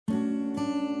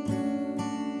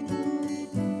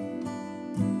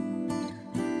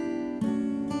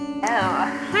Hello.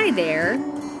 Hi there.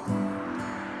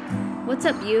 What's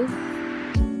up, you?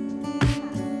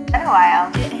 Been a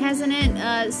while. It hasn't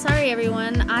it? Sorry,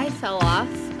 everyone. I fell off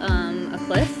a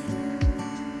cliff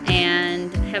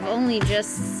and have only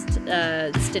just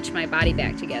stitched my body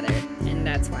back together, and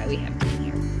that's why we haven't been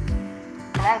here.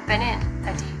 And I've been in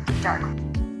a deep, dark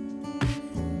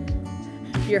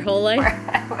Your whole life? where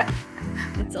I was.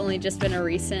 It's only just been a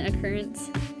recent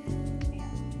occurrence.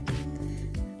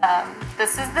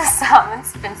 This is the Psalm and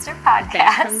Spinster podcast.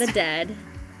 Back from the dead.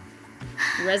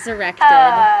 Resurrected.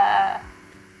 I'm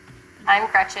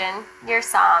Gretchen, your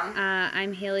Psalm.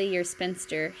 I'm Hailey, your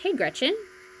spinster. Hey, Gretchen.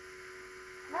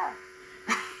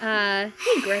 Yeah.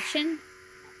 Hey, Gretchen.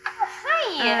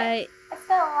 Hi. It's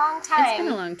been a long time. It's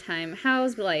been a long time.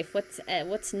 How's life?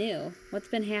 What's new? What's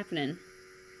been happening?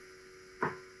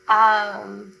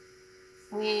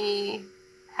 We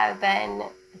have been,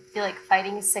 I feel like,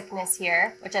 fighting sickness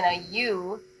here, which I know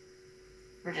you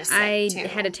were just sick too. I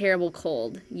had a terrible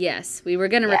cold. Yes, we were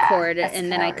gonna record,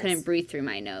 and then I ours. couldn't breathe through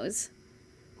my nose.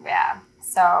 Yeah.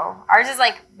 So ours is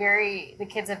like the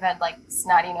kids have had like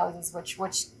snotty noses, which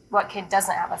what kid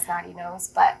doesn't have a snotty nose?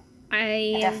 But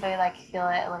I definitely like feel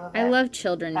it a little bit. I love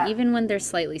children, even when they're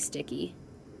slightly sticky.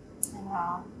 I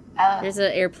know. There's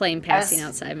an airplane passing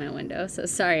outside my window, so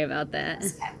sorry about that.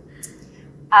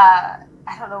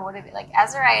 I don't know what it is. Like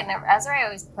Azariah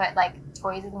always put like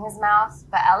toys in his mouth,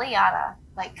 but Eliana,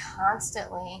 like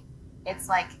constantly, it's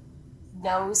like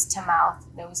nose to mouth,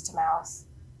 nose to mouth.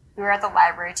 We were at the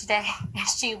library today, and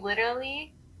she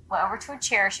literally went over to a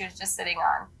chair she was just sitting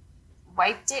on,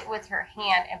 wiped it with her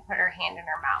hand, and put her hand in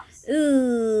her mouth.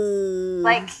 Ooh.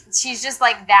 Like, she's just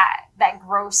like that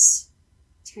gross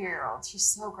 2-year-old. She's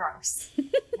so gross.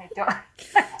 I don't know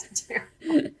what to do.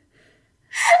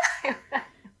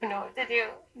 I don't know what to do.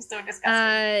 She's so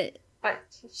disgusting. But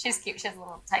she's cute. She has a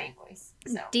little tiny voice.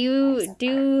 So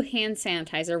do hand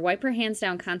sanitizer. Wipe her hands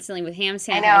down constantly with hand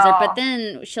sanitizer, but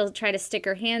then she'll try to stick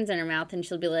her hands in her mouth and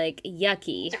she'll be like,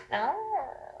 yucky.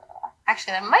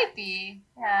 Actually, that might be,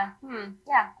 yeah.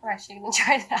 Yeah, I'm actually going to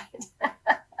try that.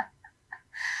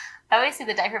 I always see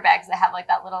the diaper bags that have like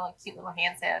that little cute little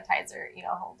hand sanitizer,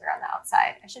 holder on the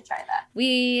outside. I should try that.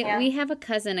 We have a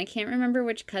cousin. I can't remember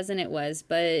which cousin it was,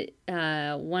 but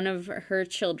one of her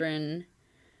children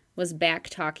was back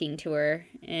talking to her,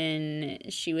 and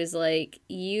she was like,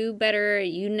 you better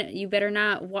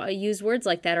not use words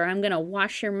like that, or I'm gonna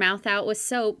wash your mouth out with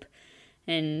soap.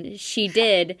 And she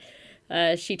did.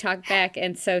 She talked back,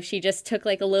 and so she just took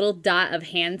like a little dot of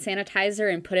hand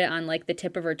sanitizer and put it on like the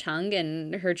tip of her tongue,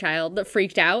 and her child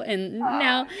freaked out, and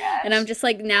and I'm just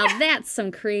like, now that's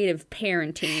some creative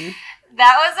parenting.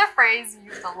 That was a phrase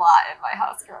used a lot in my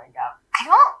house growing up.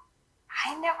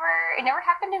 It never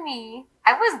happened to me.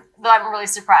 Though I'm really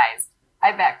surprised.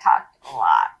 I back talked a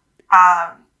lot.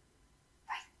 I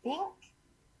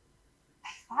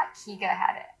thought Kiga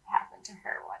had it happen to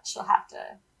her once. I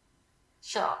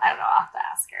don't know, I'll have to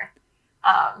ask her.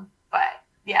 But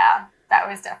yeah, that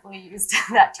was definitely used,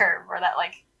 that term, or that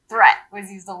like threat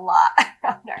was used a lot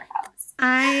around our house.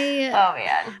 Oh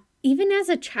man. Even as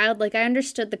a child, like, I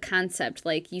understood the concept.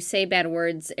 Like, you say bad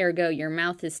words, ergo your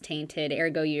mouth is tainted,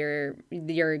 ergo you're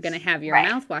going to have your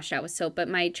mouth washed out with soap. But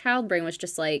my child brain was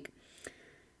just like,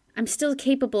 I'm still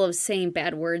capable of saying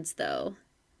bad words, though.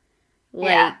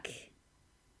 Like...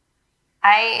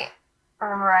 I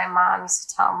remember my mom used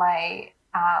to tell my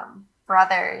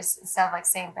brothers, instead of, like,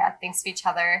 saying bad things to each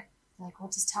other, like,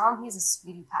 well, just tell him he's a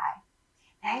sweetie pie.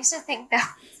 And I used to think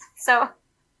that so...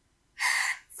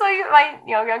 So my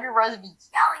younger brothers would be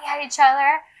yelling at each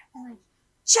other and like,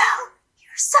 Joe,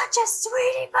 you're such a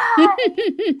sweetie pie.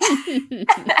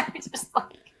 And I was just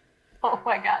like, oh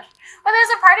my gosh. But there's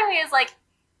a part of me is like,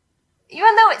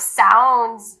 even though it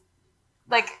sounds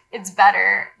like it's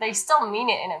better, they still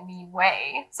mean it in a mean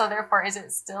way. So therefore, is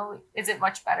it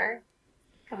much better?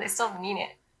 Because they still mean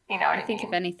it. You know what I mean? I think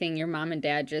if anything, your mom and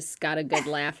dad just got a good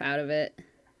laugh out of it.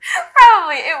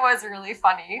 Probably. It was really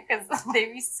funny because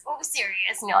they'd be so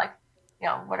serious, and you're like,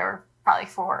 whatever, probably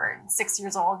 4 and 6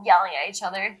 years old, yelling at each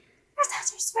other. You're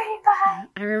such a sweetie pie.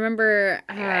 I remember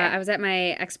I was at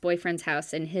my ex-boyfriend's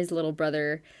house, and his little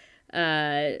brother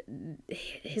was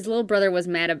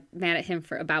mad at him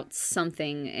for about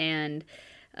something, and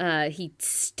he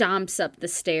stomps up the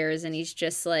stairs, and he's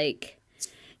just like,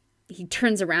 he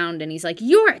turns around and he's like,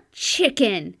 "You're a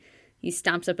chicken." He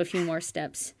stomps up a few more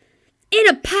steps. "In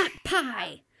a pot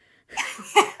pie."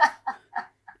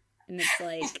 And it's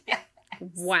like,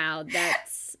 wow,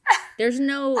 there's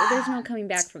no coming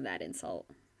back from that insult.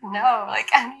 No, like,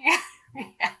 how do you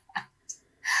react?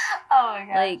 Oh my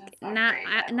gosh, Like, it's so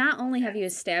great. not only have you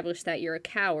established that you're a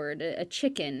coward, a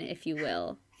chicken, if you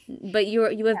will, but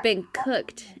you have been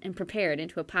cooked and prepared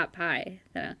into a pot pie.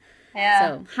 Yeah.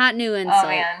 So, hot new insult. Oh,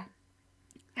 man.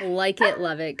 Like it,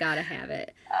 love it, gotta have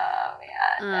it. Oh,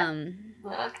 man.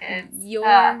 Little kids.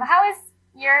 How is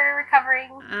your recovering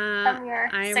from your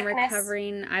sickness? I'm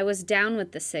recovering. I was down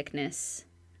with the sickness.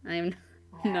 I'm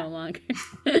no longer.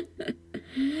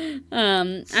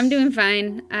 I'm doing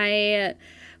fine.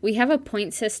 We have a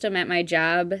point system at my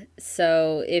job,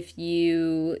 so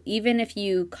even if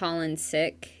you call in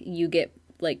sick, you get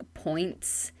like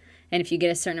points, and if you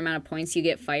get a certain amount of points, you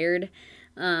get fired.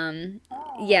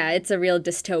 Yeah, it's a real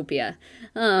dystopia.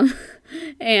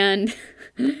 And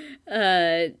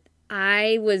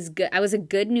I was good. I was a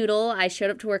good noodle. I showed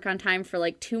up to work on time for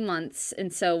like 2 months,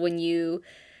 and so when you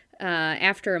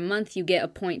after a month, you get a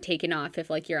point taken off if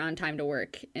like you're on time to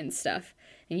work and stuff,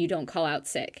 and you don't call out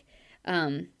sick.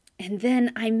 And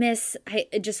then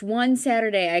just one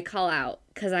Saturday I call out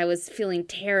because I was feeling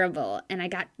terrible, and I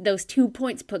got those 2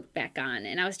 points put back on,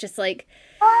 and I was just like,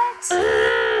 what?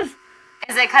 Ugh!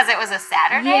 Is it because it was a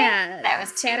Saturday? Yeah, that was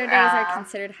Saturdays are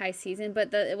considered high season,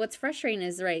 but what's frustrating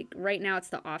is right now it's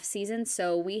the off season,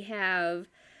 so we have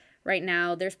right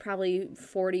now there's probably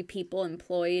 40 people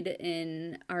employed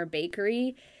in our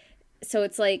bakery. So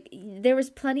it's like there was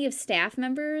plenty of staff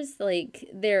members. Like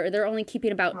they're only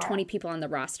keeping about 20 people on the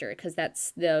roster because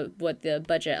that's what the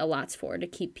budget allots for, to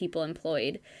keep people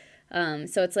employed.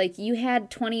 So it's like you had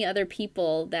 20 other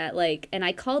people that like, and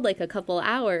I called like a couple of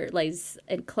hours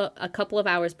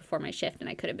before my shift, and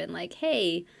I could have been like,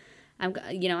 hey,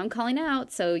 I'm calling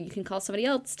out, so you can call somebody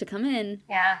else to come in.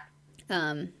 Yeah.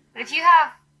 But if you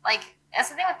have like, that's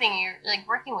the thing you're like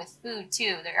working with food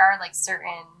too. There are like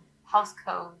certain health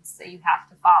codes that you have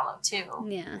to follow too.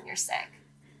 Yeah. When you're sick.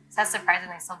 So that's surprising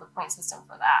they still have the point system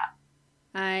for that.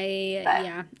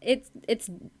 Yeah, it's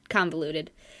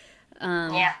convoluted.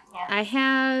 Yeah. I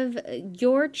have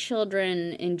your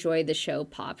children enjoy the show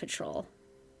Paw Patrol.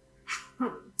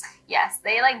 Yes,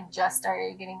 they like just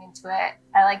started getting into it.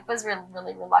 I like was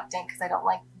really reluctant because I don't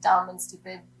like dumb and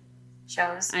stupid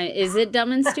shows. Is it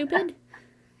dumb and stupid?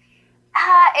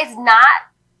 It's not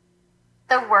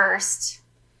the worst.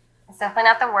 It's definitely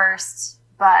not the worst,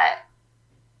 but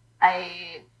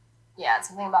it's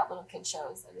something about little kid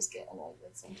shows I just get annoyed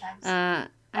with sometimes.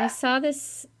 I saw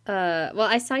this.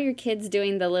 I saw your kids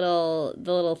doing the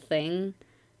little thing,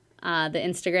 the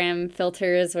Instagram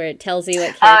filters where it tells you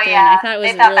what character. Oh, yeah. And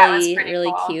I thought it was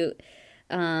really cool. Cute.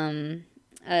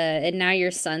 And now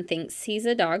your son thinks he's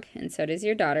a dog, and so does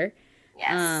your daughter.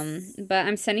 Yes. But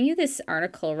I'm sending you this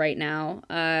article right now.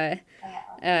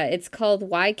 It's called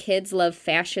 "Why Kids Love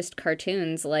Fascist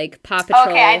Cartoons Like Paw Patrol."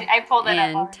 Okay, I pulled it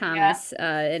and up. Thomas,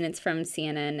 and it's from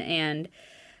CNN, and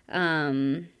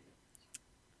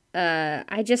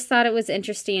I just thought it was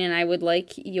interesting, and I would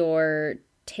like your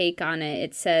take on it.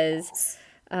 It says,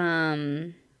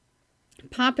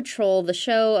 Paw Patrol, the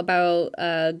show about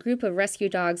a group of rescue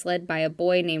dogs led by a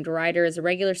boy named Ryder, is a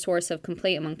regular source of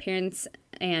complaint among parents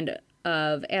and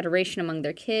of adoration among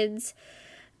their kids.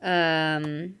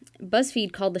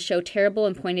 BuzzFeed called the show terrible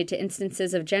and pointed to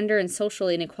instances of gender and social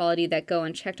inequality that go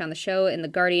unchecked on the show. In The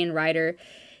Guardian, Ryder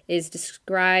is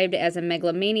described as a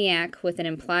megalomaniac with an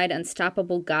implied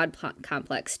unstoppable god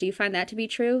complex. Do you find that to be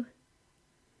true?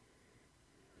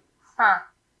 Huh.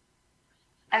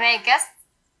 I mean, I guess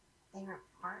they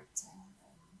report to him.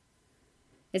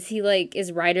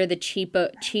 Is Ryder the chief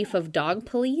of dog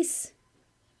police?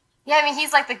 Yeah, I mean,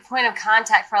 he's like the point of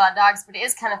contact for a lot of dogs, but it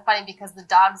is kind of funny because the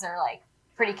dogs are like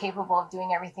pretty capable of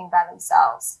doing everything by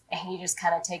themselves, and he just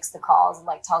kind of takes the calls and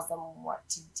like tells them what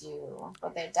to do.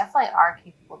 But they definitely are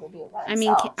capable to do it by themselves. I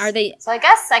mean, are they? So I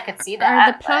guess I could see that.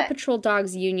 Are the Paw Patrol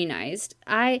dogs unionized?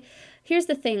 Here's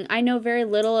the thing. I know very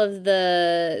little of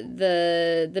the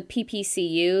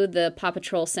PPCU, the Paw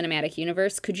Patrol Cinematic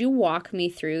Universe. Could you walk me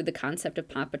through the concept of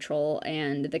Paw Patrol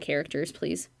and the characters,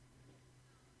 please?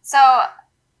 So,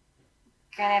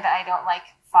 granted, I don't like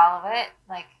follow it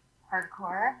like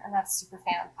hardcore. I'm not a super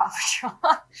fan of Paw Patrol.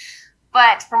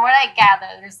 But from what I gather,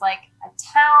 there's like a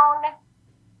town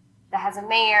that has a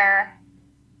mayor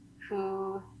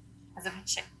who has a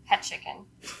pet chicken.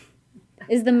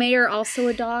 Is the mayor also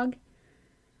a dog?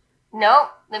 Nope,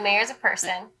 the mayor's a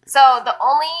person. So the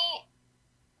only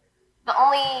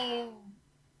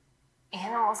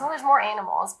animals, there's more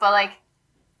animals, but like,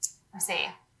 let's see.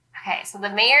 Okay, so the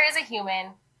mayor is a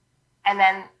human, and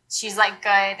then she's like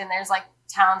good, and there's like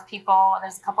townspeople, and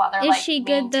there's a couple other is she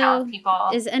good though?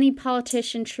 People. Is any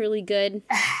politician truly good?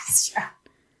 It's true.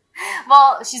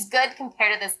 Well, she's good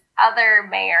compared to this other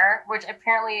mayor, which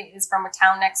apparently is from a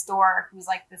town next door, who's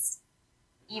like this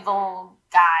evil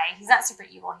guy. He's not super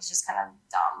evil. He's just kind of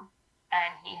dumb,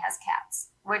 and he has cats,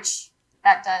 which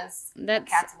that does.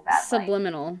 That's cats in the bad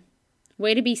subliminal. Light.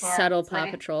 Way to be subtle, Paw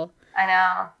Patrol. I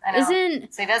know.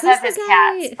 So he does have his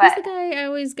cats. Who's the guy I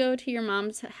always go to your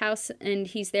mom's house and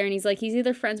he's there and he's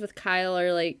either friends with Kyle or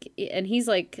and he's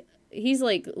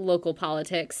local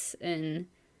politics in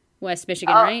West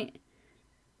Michigan, right?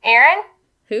 Aaron?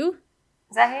 Who?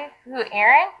 Is that who?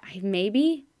 Aaron?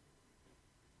 Maybe.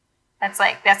 That's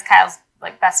Kyle's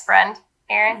best friend,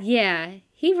 Aaron. Yeah.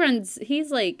 He's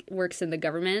works in the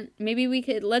government. Maybe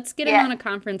let's get him on a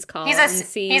conference call and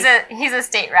see. He's a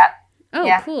state rep. Oh,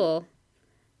 cool.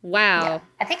 Wow. Yeah.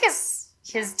 I think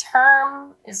his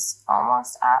term is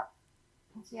almost up.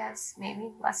 I think he has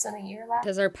maybe less than a year left.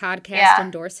 Does our podcast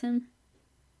endorse him?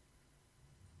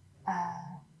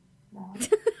 No.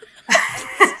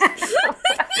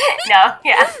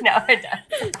 No, it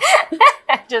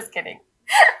does. Just kidding.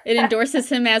 It endorses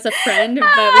him as a friend,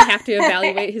 but we have to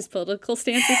evaluate his political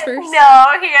stances first. No,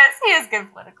 he has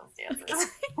good political stances.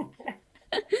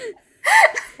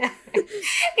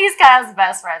 He's Kyle's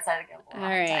best friend, so I had to go for a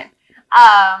long time.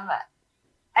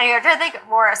 I'm trying to think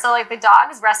more. So, the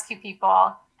dogs rescue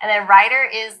people, and then Ryder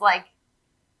is,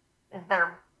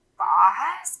 their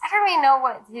boss. I don't really know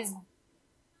what because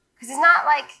he's not,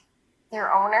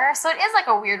 their owner. So it is,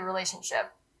 a weird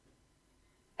relationship.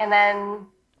 And then,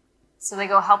 so they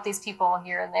go help these people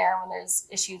here and there when there's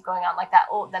issues going on,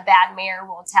 the bad mayor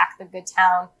will attack the good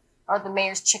town, or the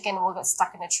mayor's chicken will get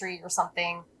stuck in a tree or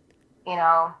something,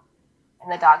 and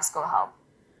the dogs go help.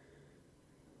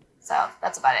 So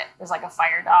that's about it. There's a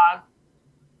fire dog.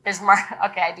 There's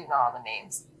okay, I do know all the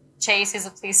names. Chase is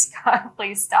a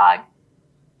police dog.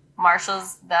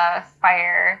 Marshall's the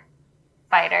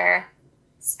firefighter.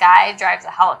 Sky drives a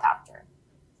helicopter.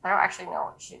 I don't actually know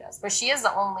what she does, but she is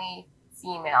the only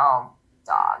female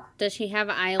dog. Does she have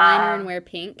eyeliner and wear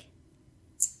pink?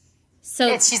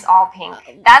 So she's all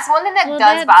pink. That's one thing that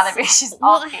does bother me. She's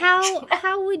all pink.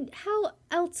 How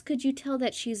else could you tell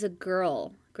that she's a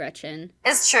girl, Gretchen?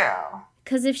 It's true.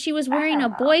 Because if she was wearing a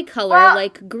boy color,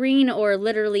 like green or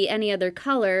literally any other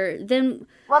color, then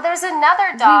there's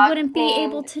another dog. We wouldn't be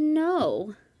able to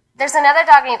know. There's another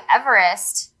dog named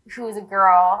Everest who's a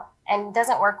girl and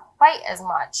doesn't wear quite as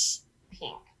much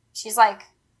pink. She's a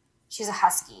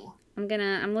husky.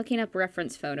 I'm looking up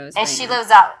reference photos. And she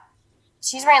lives out.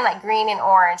 She's wearing green and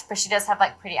orange, but she does have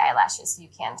pretty eyelashes, so you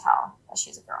can tell that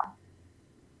she's a girl.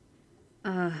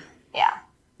 Yeah.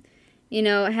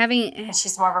 And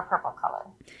she's more of a purple color.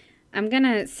 I'm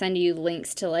gonna send you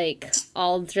links to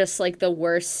all just the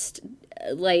worst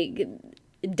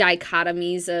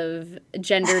dichotomies of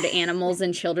gendered animals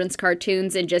in children's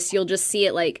cartoons, and you'll just see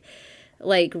it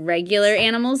regular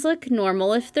animals look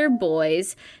normal if they're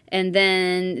boys, and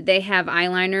then they have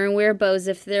eyeliner and wear bows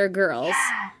if they're girls,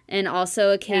 and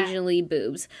also occasionally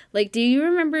boobs. Do you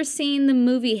remember seeing the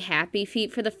movie Happy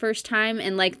Feet for the first time,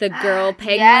 and the girl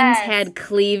penguins had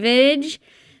cleavage,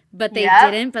 but they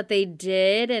didn't, but they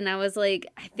did, and I was I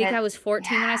think I was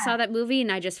 14 when I saw that movie,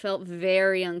 and I just felt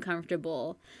very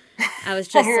uncomfortable. I was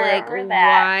just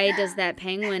why does that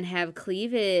penguin have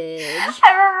cleavage?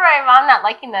 I remember my mom not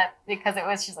liking that because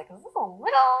she's this is a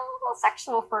little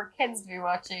sexual for kids to be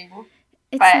watching.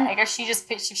 I guess she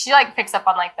picks up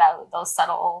on those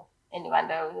subtle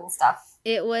innuendos and stuff.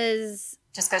 It was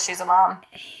just because she's a mom.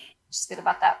 She's good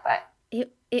about that, but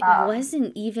it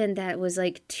wasn't even that it was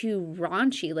too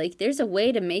raunchy. There's a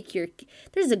way to make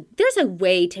there's a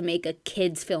way to make a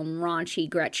kids film raunchy,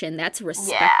 Gretchen. That's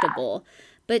respectable. Yeah.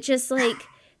 But just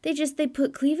they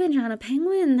put cleavage on a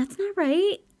penguin. That's not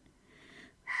right.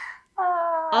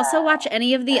 Also, watch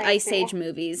any of the Ice Age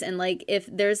movies, and if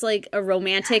there's a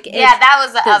romantic, that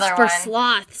was the other one for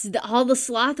sloths. All the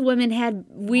sloth women had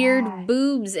weird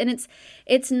boobs, and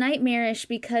it's nightmarish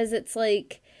because it's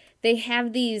they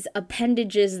have these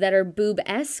appendages that are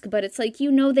boob-esque, but it's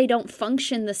they don't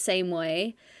function the same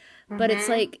way. But it's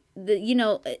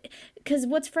because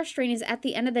what's frustrating is at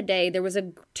the end of the day, there was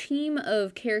a team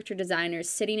of character designers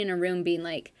sitting in a room being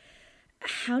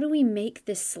how do we make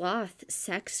this sloth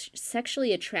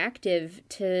sexually attractive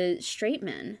to straight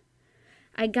men?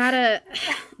 And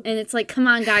it's come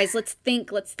on, guys, let's think.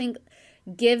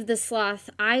 Give the sloth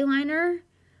eyeliner.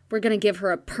 We're going to give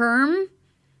her a perm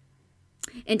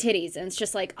and titties. And it's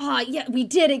just we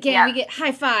did it again. Yeah. We get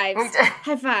high fives.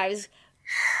 High fives.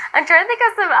 I'm trying to think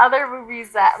of some other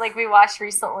movies that we watched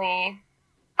recently.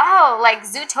 Oh,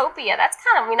 Zootopia. That's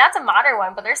that's a modern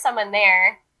one, but there's some in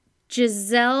there.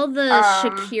 Giselle the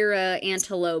Shakira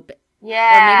antelope.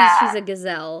 Yeah. Or maybe she's a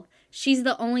gazelle. She's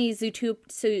the only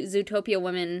Zootopia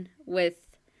woman with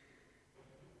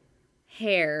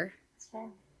hair. Yeah.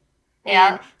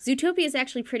 And Zootopia is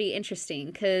actually pretty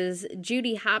interesting because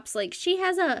Judy Hopps, like, she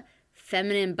has a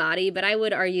feminine body, but I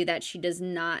would argue that she does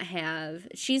not have,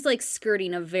 she's like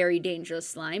skirting a very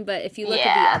dangerous line. But if you look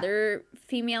at the other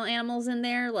female animals in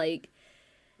there, like,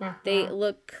 they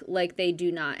look like they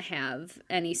do not have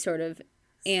any sort of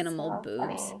animal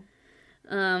boobs.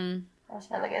 Funny. I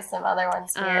should look at some other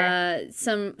ones here.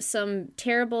 Some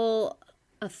terrible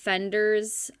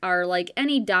offenders are like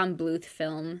any Don Bluth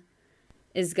film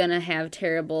is gonna have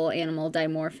terrible animal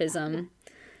dimorphism.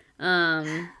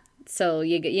 So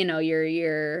you know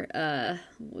your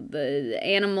the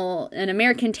animal, An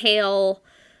American Tail.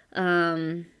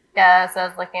 Yeah, so I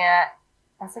was looking at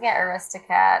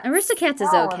Aristocats. Aristocats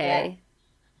is okay.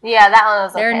 Yeah, that one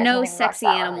was okay. There are no sexy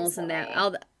animals in that.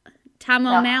 Tom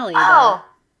O'Malley, though.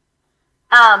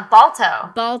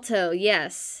 Balto. Balto,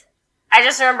 yes. I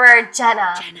just remember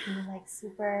Jenna. Like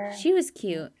super. She was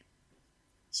cute.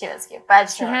 She was cute, but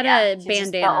she had a bandana.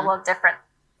 Just felt a little different.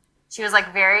 She was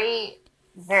like very,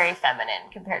 very feminine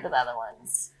compared to the other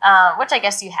ones, which I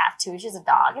guess you have to. She's a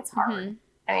dog. It's hard. Mm-hmm.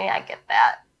 I mean, I get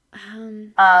that.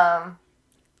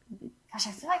 Gosh,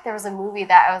 I feel like there was a movie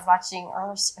that I was watching,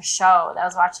 or a show that I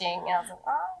was watching, and I was like,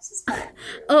 oh, this is kind of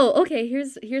weird. Oh, okay.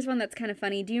 Here's one that's kind of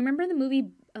funny. Do you remember the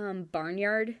movie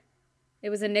Barnyard? It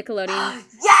was a Nickelodeon.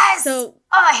 Yes!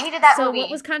 I hated that movie. So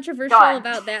what was controversial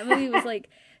about that movie was like,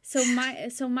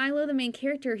 so Milo, the main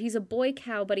character, he's a boy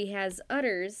cow, but he has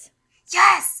udders.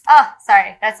 Yes! Oh,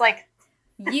 sorry. That's like...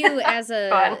 You as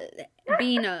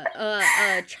being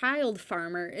a child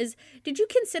farmer, did you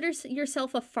consider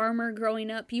yourself a farmer growing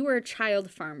up? You were a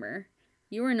child farmer.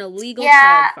 You were an illegal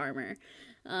child farmer.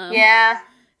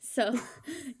 So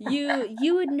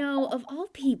you would know, of all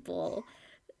people,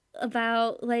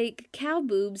 about like cow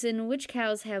boobs and which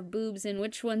cows have boobs and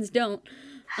which ones don't.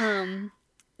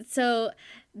 So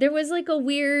there was like a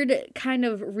weird kind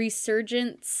of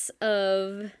resurgence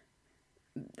of,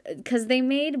 because they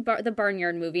made the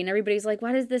Barnyard movie and everybody's like,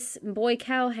 why does this boy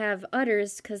cow have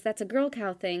udders? Because that's a girl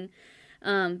cow thing.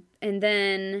 And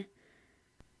then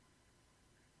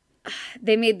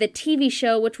they made the TV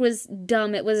show, which was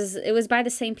dumb. It was by the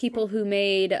same people who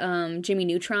made Jimmy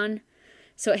Neutron.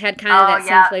 So it had kind of that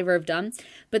same flavor of dumb.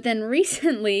 But then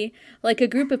recently, like, a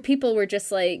group of people were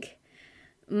just like,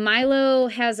 Milo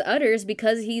has udders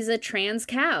because he's a trans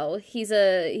cow. He's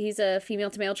a female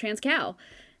to male trans cow.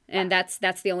 And that's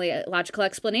the only logical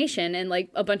explanation. And like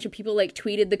a bunch of people like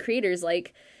tweeted the creators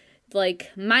like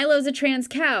Milo's a trans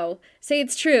cow. Say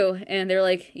it's true. And they're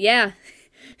like, yeah,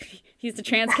 he's a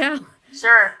trans cow.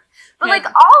 Sure. But like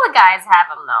all the guys have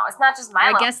them though. It's not just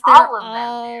Milo. I guess all of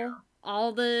them.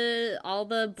 All the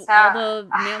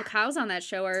male cows on that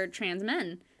show are trans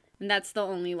men. And that's the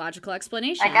only logical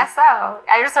explanation. I guess so.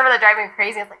 I just remember that driving me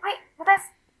crazy. I was like, wait, that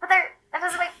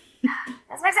doesn't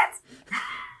make sense.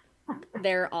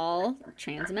 They're all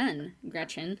trans men,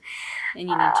 Gretchen, and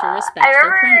you need to respect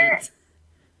their pronouns.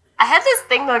 I had this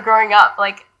thing though growing up,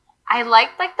 like I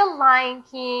liked like The Lion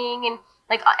King and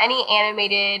like any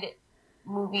animated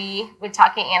movie with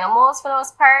talking animals for the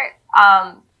most part.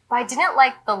 But I didn't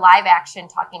like the live action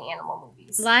talking animal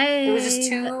movies. It was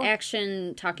just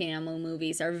action talking animal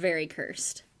movies are very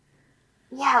cursed.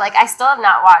 Yeah, like I still have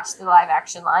not watched the live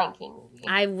action Lion King movie.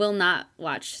 I will not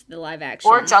watch the live action.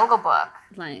 Or Jungle Book.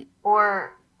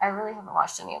 Or I really haven't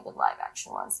watched any of the live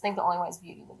action ones. I think the only one is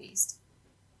Beauty and the Beast.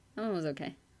 That one was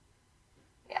okay.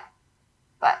 Yeah.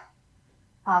 But,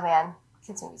 oh man,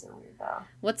 kids movies are weird though.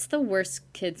 What's the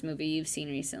worst kids movie you've seen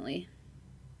recently?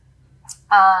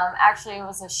 Actually it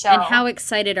was a show. And how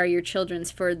excited are your children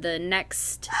for the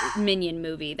next Minion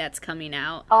movie that's coming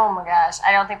out? Oh my gosh,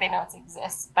 I don't think they know it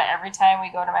exists, but every time we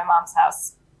go to my mom's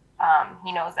house,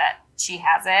 he knows that she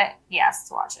has it. He asks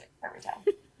to watch it every time.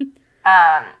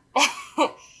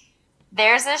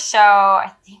 There's a show,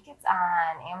 I think it's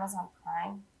on Amazon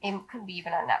Prime. It could be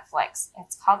even on Netflix.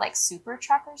 It's called like Super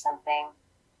Truck or something.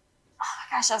 Oh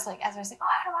my gosh, I was like, Ezra was like, oh,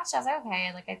 I want to watch it. I was like,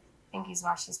 okay, like I think he's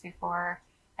watched this before.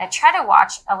 I try to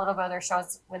watch a little bit of their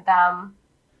shows with them,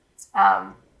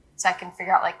 so I can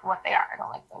figure out like what they are. I don't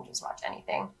like them just watch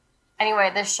anything. Anyway,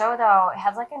 the show though, it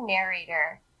has like a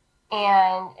narrator,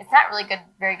 and it's not really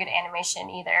very good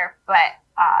animation either. But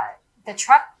the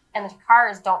truck and the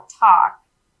cars don't talk,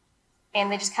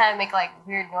 and they just kind of make like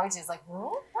weird noises, like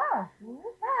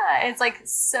it's like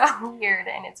so weird,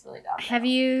 and it's really dumb. Have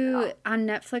you on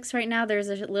Netflix right now? There's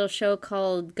a little show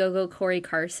called Go Go Corey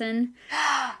Carson.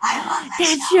 I love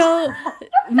that show.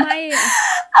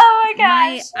 Oh my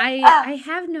gosh! I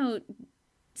have no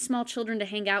small children to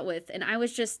hang out with, and I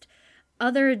was just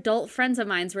other adult friends of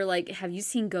mine were like, have you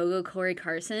seen Go-Go Corey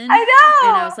Carson? I know!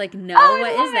 And I was like, no,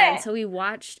 what is that? And so we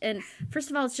watched, and first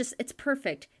of all, it's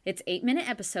perfect. It's 8-minute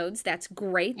episodes. That's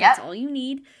great. That's all you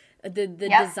need. The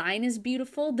design is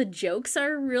beautiful. The jokes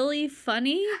are really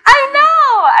funny. I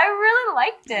know! I really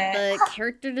liked it. The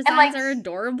character designs are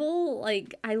adorable.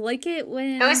 Like, I like it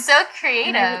when... It was so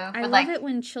creative. I love it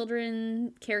when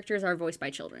children characters are voiced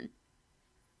by children.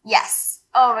 Yes.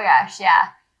 Oh my gosh, yeah.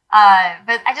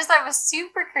 But I just thought it was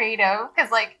super creative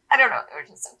because, like, I don't know, it was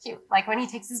just so cute. Like, when he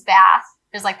takes his bath,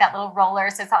 there's, like, that little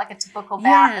roller, so it's not like a typical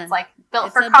bath. It's, like,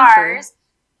 built for cars.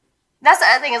 That's the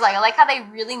other thing is, like, I like how they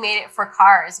really made it for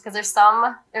cars because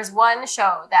there's one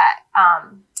show that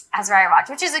Azariah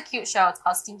watched, which is a cute show. It's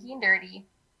called Stinky and Dirty.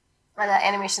 And the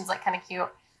animation's, like, kind of cute.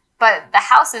 But the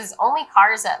houses, only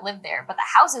cars that live there, but the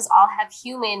houses all have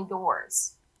human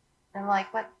doors. And I'm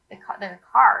like, what? They're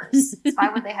cars. So why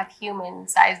would they have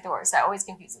human-sized doors? That always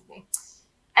confuses me.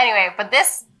 Anyway, but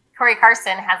this Corey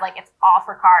Carson has, like, it's all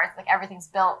for cars. Like, everything's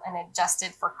built and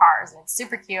adjusted for cars. And it's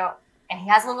super cute. And he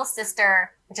has a little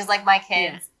sister, which is like my kids.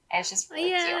 Yeah. And it's just really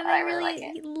cute. And I really like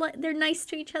it. They're nice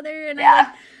to each other. And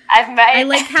I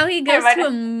like how he goes to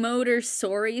a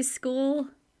Montessori school.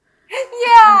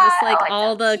 Yeah. And just like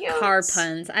all the car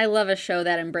puns. I love a show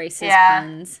that embraces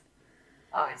puns.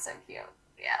 Oh, it's so cute.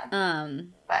 Yeah.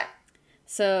 But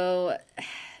so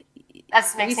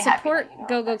we support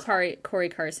Go-Go Corey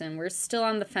Carson. We're still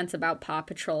on the fence about Paw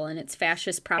Patrol and its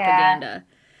fascist propaganda.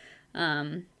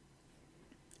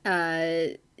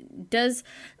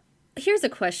 Here's a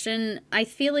question. I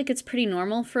feel like it's pretty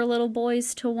normal for little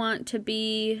boys to want to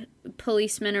be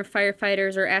policemen or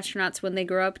firefighters or astronauts when they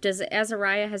grow up. Does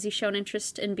Azariah, has he shown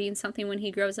interest in being something when he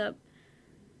grows up?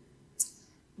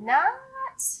 Not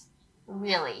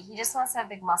really. He just wants to have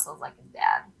big muscles like his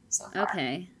dad so far.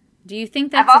 Okay. Do you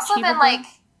think that's achievable? Been like...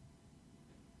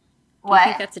 What? Do you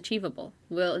think that's achievable?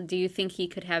 Do you think he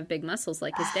could have big muscles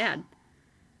like his dad?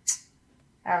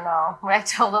 I don't know. When I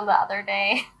told him the other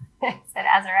day, I said,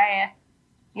 Azariah,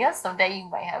 someday you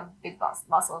might have big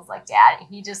muscles like dad. And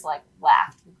he just, like,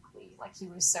 laughed with glee. Like, he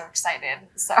was so excited.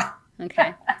 So...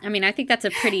 Okay. I mean, I think that's a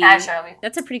pretty...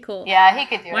 that's a pretty cool... Yeah, he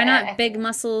could do it. Why not big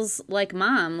muscles like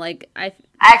Mom? Like, I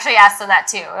actually asked him that,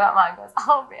 too. Mom goes,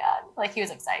 oh, man. Like, he was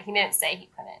excited. He didn't say he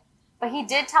couldn't. But he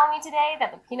did tell me today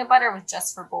that the peanut butter was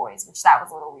just for boys, which that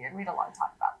was a little weird. We don't want to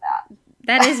talk about that.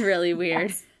 That is really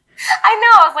weird. I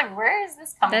know. I was like, where is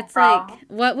this coming from? Like,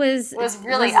 what was... It was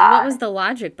really odd. What was the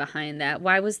logic behind that?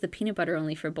 Why was the peanut butter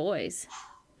only for boys?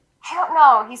 I don't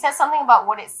know. He said something about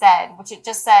what it said, which it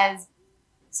just says...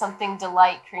 something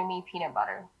delight creamy peanut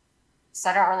butter. So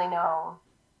I don't really know.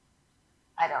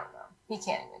 I don't know. He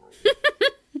can't even read.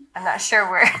 I'm not sure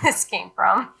where this came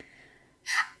from.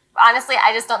 Honestly,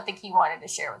 I just don't think he wanted to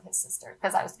share with his sister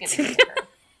because I was giving it to her.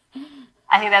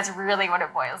 I think that's really what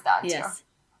it boils down to.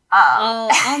 All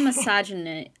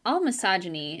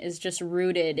misogyny is just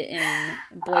rooted in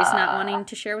boys not wanting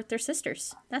to share with their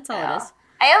sisters. That's all it is.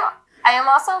 I am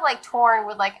also like torn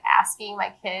with like asking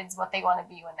my kids what they want to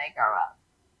be when they grow up.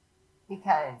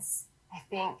 Because I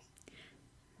think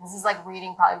this is like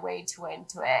reading probably way too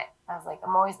into it. I was like,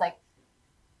 I'm always like,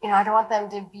 I don't want them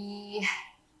to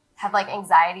have like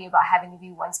anxiety about having to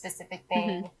be one specific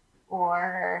thing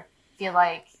or feel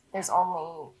like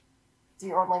your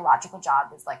only logical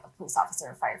job is like a police officer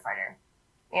or firefighter.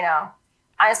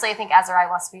 Honestly, I think Azariah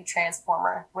wants to be a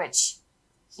transformer, which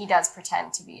he does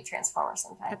pretend to be a transformer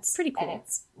sometimes. That's pretty cool. And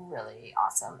it's really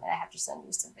awesome. And I have to send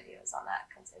you some videos on that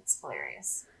because it's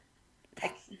hilarious.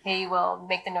 Like, he will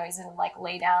make the noise and, like,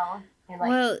 lay down. And, like,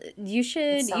 well, you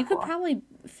could probably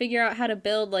figure out how to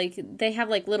build, like, they have,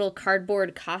 like, little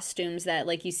cardboard costumes that,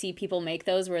 like, you see people make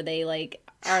those where they, like,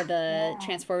 are the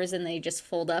Transformers and they just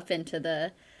fold up into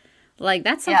the, like,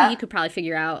 that's something you could probably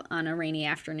figure out on a rainy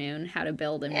afternoon, how to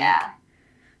build and make.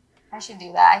 I should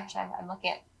do that. I'm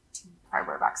looking at 2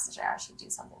 cardboard boxes right now. I should do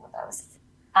something with those.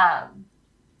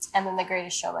 And then The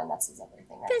Greatest Showman, that's his other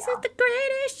thing right This is the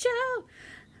greatest show!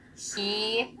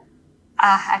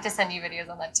 I have to send you videos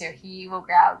on that too. He will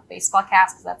grab baseball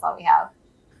caps because that's all we have,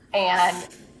 and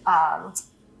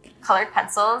colored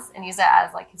pencils and use it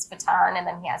as like his baton. And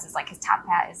then he has his top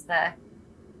hat is the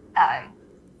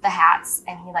hats,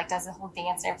 and he like does a whole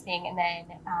dance and everything. And then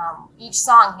each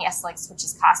song he has to like switch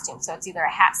his costume, so it's either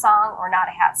a hat song or not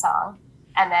a hat song.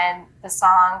 And then the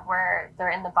song where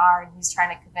they're in the bar and he's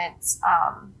trying to convince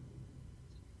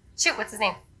what's his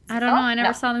name? I don't know. I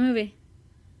never saw the movie.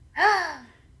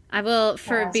 I will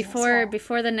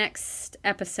before the next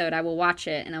episode. I will watch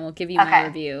it and I will give you my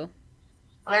review.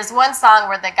 Well, there's one song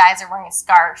where the guys are wearing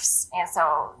scarves, and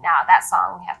so now that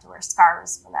song we have to wear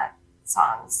scarves when that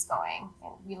songs going,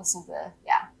 and we listen to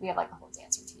we have like a whole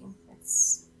dance routine.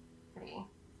 It's pretty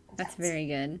intense. That's very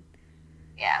good.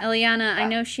 Yeah. Eliana, I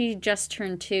know she just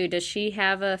turned 2. Does she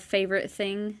have a favorite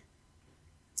thing?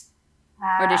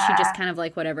 Or does she just kind of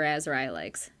like whatever Azariah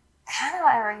likes? Kind of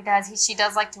whatever he does. She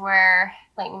does like to wear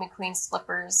Lightning McQueen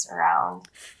slippers around.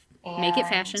 And, make it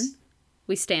fashion.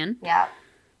 We stan. Yeah.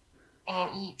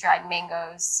 And eat dried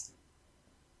mangoes.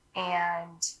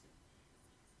 And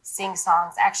sing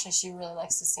songs. Actually, she really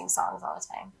likes to sing songs all the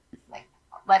time. Like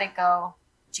Let It Go,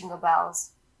 Jingle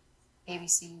Bells,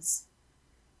 ABCs.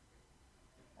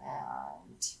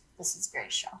 And This Is the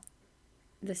Greatest Show.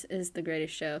 This is the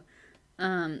greatest show.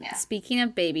 Speaking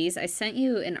of babies, I sent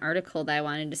you an article that I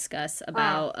want to discuss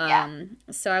about.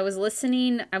 So I was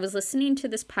listening to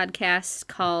this podcast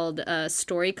called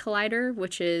Story Collider,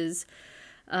 which is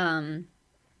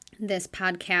this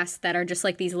podcast that are just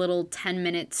like these little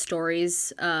 10-minute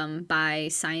stories by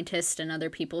scientists and other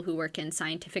people who work in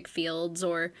scientific fields,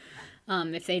 or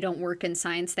if they don't work in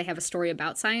science, they have a story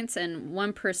about science. And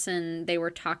one person, they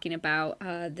were talking about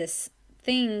this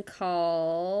thing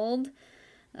called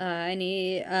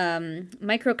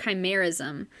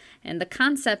microchimerism. And the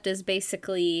concept is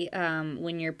basically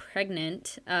when you're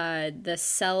pregnant, the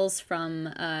cells from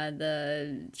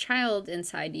the child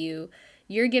inside you,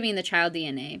 you're giving the child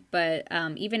DNA. But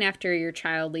even after your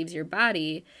child leaves your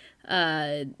body,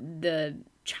 the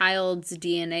child's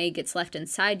DNA gets left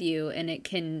inside you, and it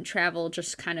can travel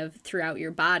just kind of throughout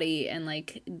your body and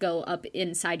like go up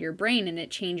inside your brain, and it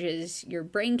changes your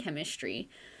brain chemistry.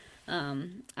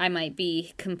 I might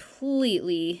be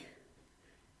completely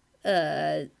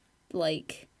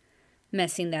like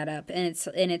messing that up, and it's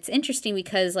interesting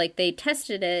because like they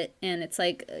tested it, and it's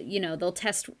like, you know, they'll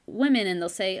test women and they'll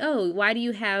say, oh, why do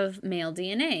you have male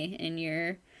DNA in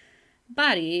your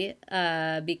body?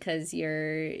 Because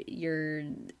you're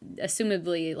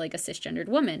assumably like a cisgendered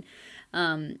woman,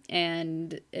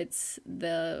 and it's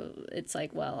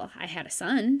like, well, I had a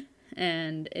son.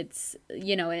 And it's,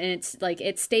 you know, and it's like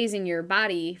it stays in your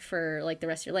body for like the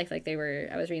rest of your life. Like I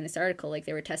was reading this article, like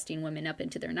they were testing women up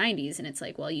into their 90s, and it's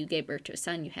like, well, you gave birth to a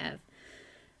son, you have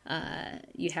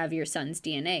your son's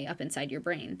DNA up inside your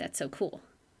brain. That's so cool.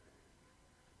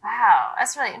 Wow,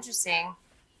 that's really interesting.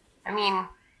 I mean, I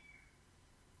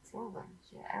don't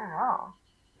know.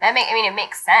 It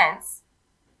makes sense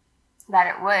that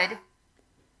it would.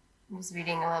 I'm just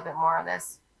reading a little bit more of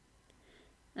this.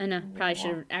 I know. Probably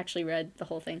should have actually read the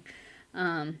whole thing.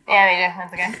 Yeah, me too.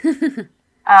 That's okay.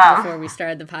 Before we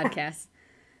started the podcast.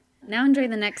 Now enjoy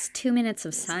the next 2 minutes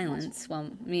of silence while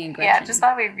me and Gretchen... Yeah, just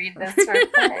while we read this real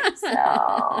quick. So,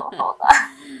 hold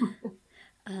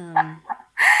on.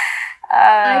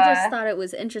 I just thought it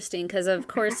was interesting because, of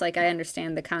course, like, I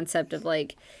understand the concept of,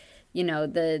 like, you know,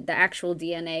 the actual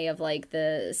DNA of, like,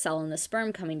 the cell and the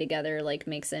sperm coming together, like,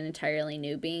 makes an entirely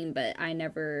new being, but I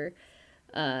never...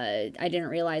 I didn't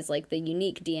realize, like, the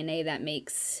unique DNA that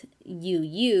makes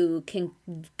you can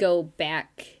go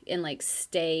back and, like,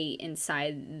 stay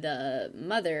inside the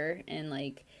mother and,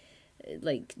 like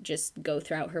just go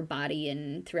throughout her body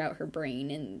and throughout her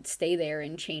brain and stay there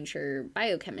and change her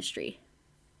biochemistry.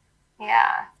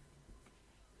 Yeah.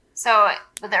 So,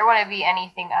 but there wouldn't be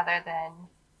anything other than,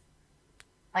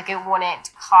 like, it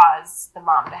wouldn't cause the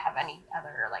mom to have any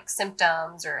other, like,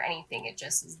 symptoms or anything. It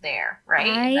just is there, right?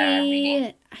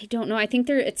 I don't know. I think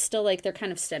it's still, like, they're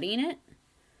kind of studying it.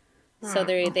 So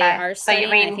they are studying.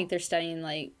 So I think they're studying,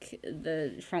 like,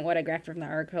 from what I grabbed from the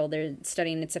article, they're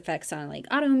studying its effects on, like,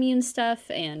 autoimmune stuff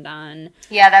and on...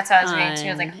 Yeah, that's what I was reading, too.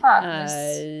 I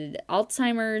was like,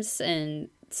 Alzheimer's, and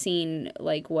seeing,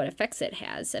 like, what effects it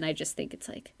has. And I just think it's,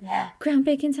 like,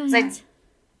 groundbreaking science. Like,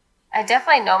 I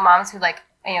definitely know moms who, like,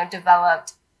 you know,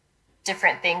 developed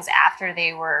different things after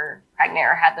they were pregnant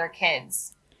or had their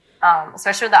kids,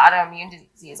 especially with the autoimmune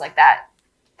disease like that.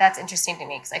 That's interesting to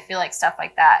me because I feel like stuff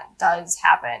like that does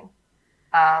happen,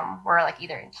 where like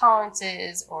either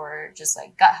intolerances or just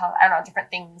like gut health, I don't know, different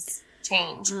things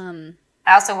change.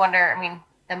 I also wonder, I mean,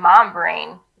 the mom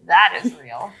brain, that is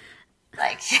real.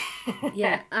 Like,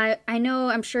 yeah, I know,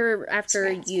 I'm sure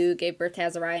after you gave birth to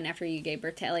Azariah and after you gave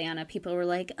birth to Eliana, people were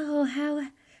like, oh,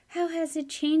 how has it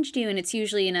changed you? And it's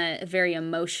usually in a very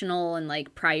emotional and,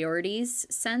 like, priorities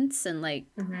sense and, like,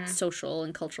 social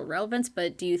and cultural relevance.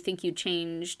 But do you think you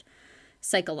changed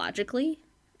psychologically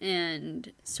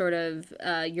and sort of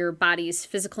your body's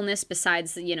physicalness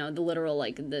besides, you know, the literal,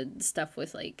 like, the stuff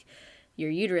with, like, your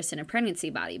uterus in a pregnancy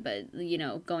body, but, you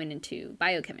know, going into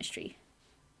biochemistry?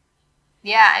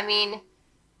 Yeah, I mean, I'm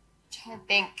trying to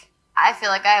think. I feel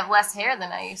like I have less hair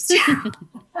than I used to.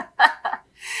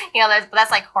 You know, that's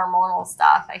like hormonal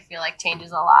stuff. I feel like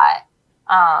changes a lot.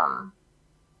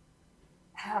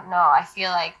 I don't know. I feel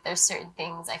like there's certain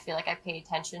things I feel like I pay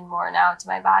attention more now to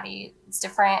my body. It's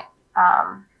different.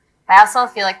 I also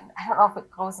feel like I don't know if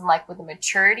it goes in like with the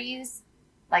maturities,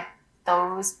 like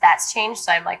those that's changed.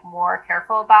 So I'm like more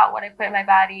careful about what I put in my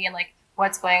body and like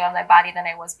what's going on in my body than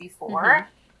I was before.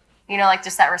 Mm-hmm. You know, like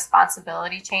just that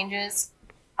responsibility changes.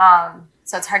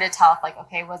 So it's hard to tell if like,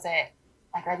 okay, was it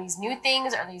like, are these new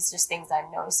things or are these just things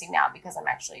I'm noticing now because I'm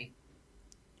actually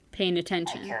Paying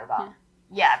attention. I care about.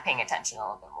 Yeah, paying attention a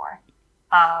little bit more.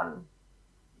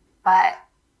 But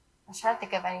I'm trying to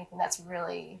think of anything that's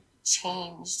really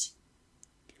changed.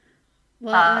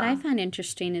 Well, what I find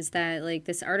interesting is that, like,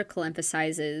 this article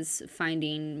emphasizes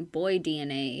finding boy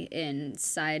DNA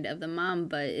inside of the mom,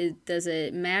 but does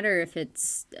it matter if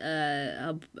it's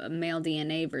a male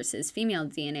DNA versus female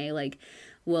DNA? Like,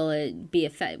 will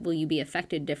you be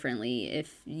affected differently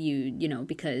if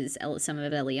because some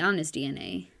of Eliana's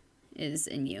DNA is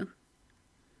in you?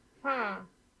 I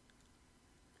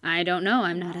don't know.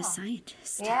 I'm not a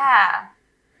scientist. Yeah.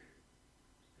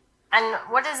 And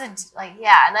what does it like?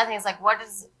 Yeah, another thing is like, what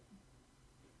does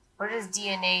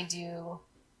DNA do?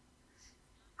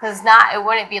 Because it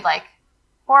wouldn't be like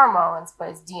hormones, but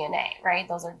it's DNA, right?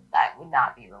 That would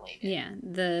not be related. Yeah,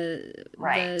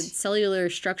 the cellular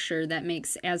structure that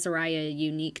makes Azariah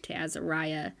unique to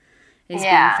Azariah is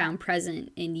being found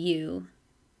present in you.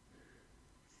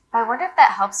 I wonder if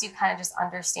that helps you kind of just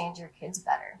understand your kids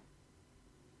better.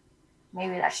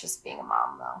 Maybe that's just being a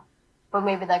mom, though. But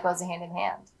maybe that goes hand in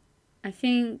hand. I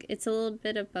think it's a little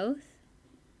bit of both.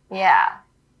 Yeah.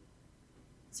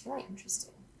 It's really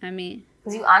interesting. I mean...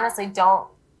 Because you honestly don't...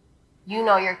 You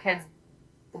know your kids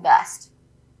the best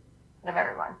out of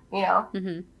everyone, you know?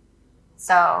 Mm-hmm.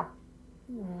 So,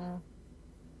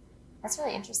 that's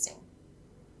really interesting.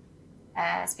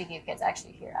 Speaking of kids, I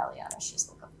actually hear Eliana. She's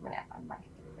looking for a nap. I might get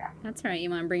her grab. That's right.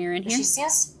 You want to bring her in here? She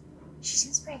seems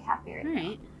pretty happy right now. All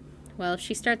right. Well, if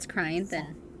she starts crying,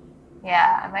 then...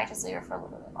 Yeah, I might just leave her for a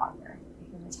little bit longer.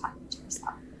 Because she's talking to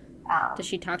herself. Does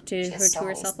she talk to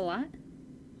herself a lot?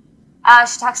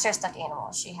 She talks to her stuffed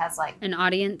animals. She has like... An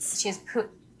audience? She has Pua.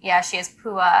 I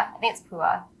think it's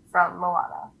Pua from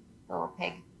Moana. The little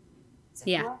pig. Is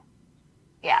it Pua?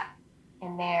 Yeah.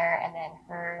 In there. And then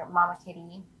her mama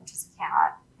kitty, which is a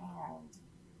cat. And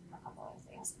a couple other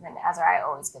things. And then Azariah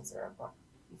always gives her a book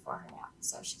before her nap.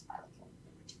 So she's by like him.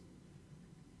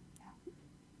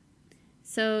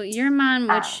 So you're a mom,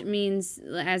 which means,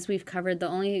 as we've covered, the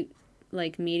only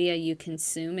like media you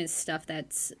consume is stuff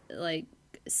that's like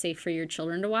safe for your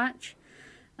children to watch.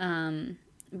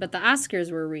 But the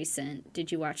Oscars were recent.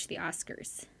 Did you watch the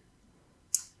Oscars?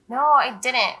 No, I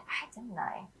didn't. Why didn't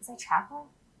I? Was I traveling?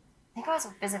 I think I was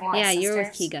visiting my sisters. Yeah, you were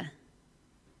with Kiga.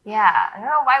 Yeah, I don't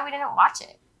know why we didn't watch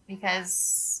it.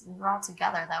 Because we were all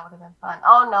together. That would have been fun.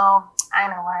 Oh, no. I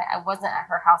know why. I wasn't at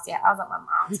her house yet. I was at my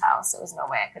mom's house. So there was no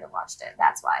way I could have watched it.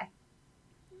 That's why.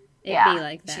 It'd be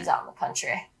like that. She's out in the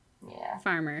country. Yeah.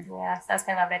 Farmer. Yeah, so that's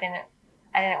kind of, I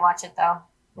didn't watch it, though.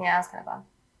 Yeah, it was kind of fun.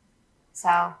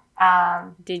 So,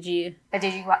 Did you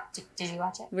watch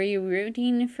it? Were you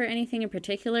rooting for anything in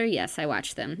particular? Yes, I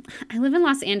watched them. I live in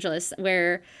Los Angeles,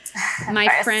 where my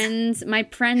friends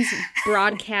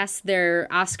broadcast their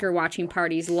Oscar watching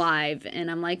parties live, and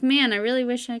I'm like, man, I really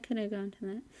wish I could have gone to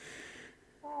that.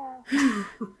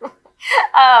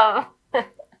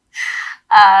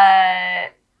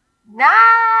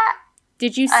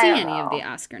 Did you see any of the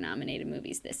Oscar nominated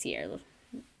movies this year?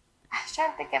 I was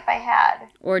trying to think if I had.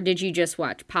 Or did you just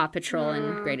watch Paw Patrol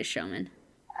and Greatest Showman?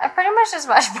 I pretty much just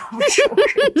watched Paw Patrol and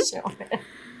Greatest Showman.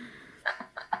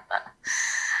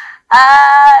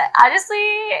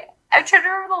 Honestly, I'm trying to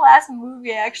remember the last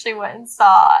movie I actually went and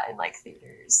saw in like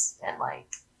theaters, and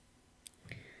like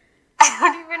I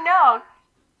don't even know.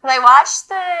 Because I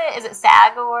watched is it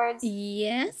SAG Awards?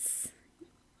 Yes.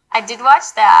 I did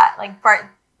watch that, like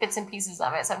bits and pieces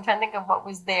of it. So I'm trying to think of what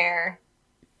was there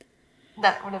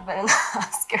that would have been in the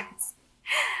Oscars.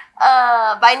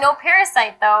 But I know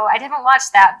Parasite, though. I didn't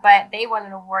watch that, but they won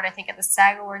an award, I think, at the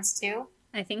SAG Awards, too.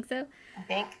 I think so.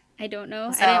 I don't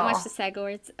know. So, I didn't watch the SAG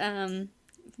Awards. It,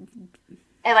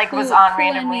 like, was on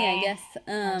randomly. Me, I guess.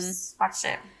 I just watched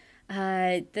it.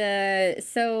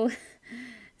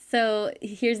 So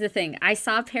here's the thing. I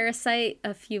saw Parasite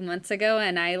a few months ago,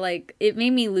 and it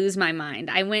made me lose my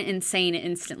mind. I went insane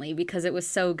instantly because it was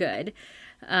so good.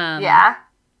 Yeah.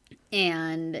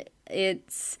 And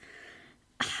it's,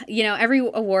 every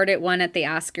award it won at the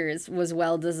Oscars was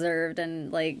well deserved,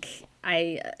 and like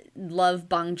I love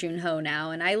Bong Joon-ho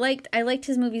now, and I liked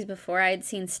his movies before. I had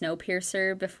seen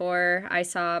Snowpiercer before I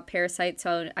saw Parasite,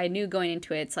 so I knew going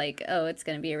into it, it's like, oh, it's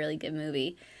going to be a really good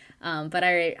movie. But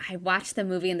I watched the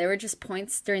movie, and there were just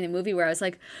points during the movie where I was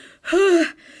like,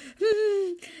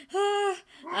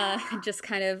 just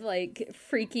kind of like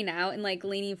freaking out and like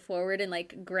leaning forward and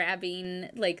like grabbing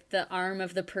like the arm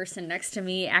of the person next to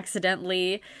me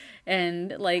accidentally,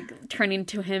 and like turning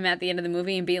to him at the end of the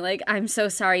movie and being like, I'm so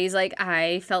sorry. He's like,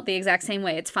 I felt the exact same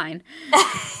way. It's fine.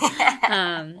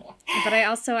 But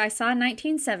I saw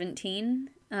 1917.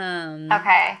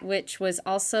 Okay. Which was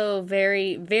also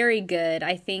very, very good.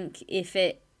 I think if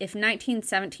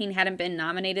 1917 hadn't been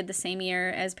nominated the same year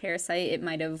as Parasite, it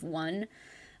might have won.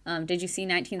 Did you see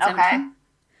 1917? Okay.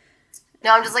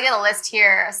 No, I'm just looking at the list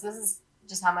here. So this is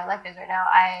just how my life is right now.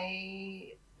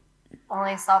 I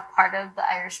only saw part of The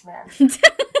Irishman.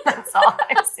 That's all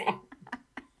I've seen.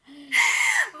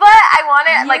 But I want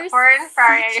it, like, Ford and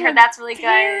Ferrari. I heard that's really good.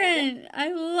 I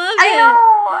love it. I know.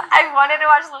 I wanted to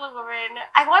watch Little Women.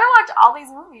 I want to watch all these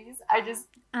movies. That's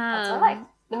my life.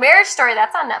 The Marriage Story,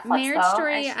 that's on Netflix, Marriage though.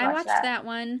 Story, I watched that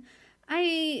one.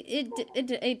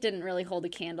 It didn't really hold a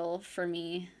candle for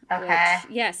me. Okay.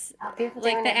 Which, yes.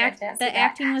 Like the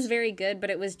acting was very good,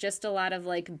 but it was just a lot of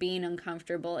like being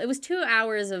uncomfortable. It was 2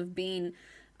 hours of being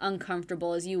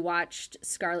uncomfortable as you watched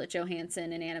Scarlett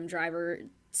Johansson and Adam Driver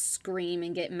scream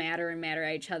and get madder and madder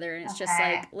at each other, and it's just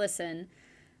like, listen,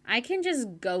 I can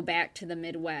just go back to the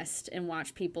Midwest and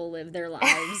watch people live their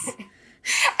lives.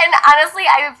 And honestly,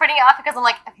 I've been putting it off because I'm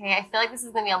like, okay, I feel like this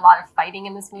is going to be a lot of fighting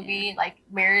in this movie, like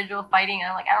marriageable fighting, and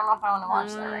I'm like, I don't know if I want to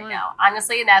watch that right now.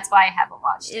 Honestly, that's why I haven't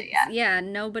watched it yet. Yeah,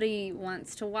 nobody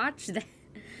wants to watch that.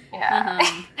 Yeah,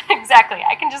 exactly.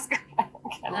 I can just go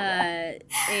and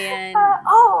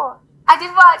I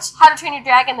did watch How to Train Your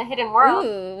Dragon: The Hidden World.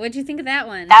 Ooh, what'd you think of that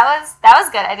one? That was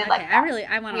good. I did like that. I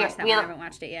want to watch that one. I haven't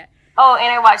watched it yet. Oh,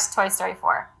 and I watched Toy Story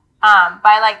 4. But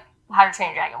I like How to Train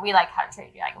Your Dragon. We like How to Train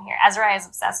Your Dragon here. Azariah is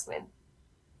obsessed with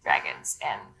dragons,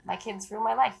 and my kids rule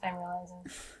my life, I'm realizing.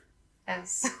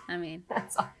 I mean,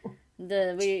 that's all.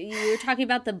 You were talking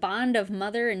about the bond of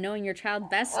mother and knowing your child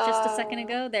best just a second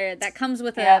ago. That comes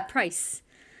with a price.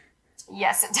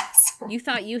 Yes, it does. You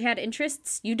thought you had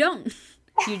interests? You don't.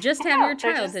 You just have your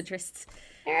child's interests.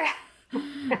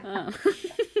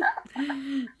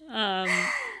 Oh.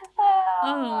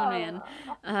 Oh man.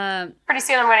 Pretty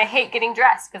soon I'm going to hate getting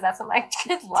dressed because that's what my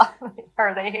kids love.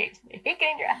 Or they hate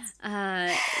getting dressed.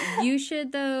 You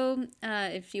should, though,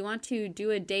 if you want to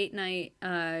do a date night,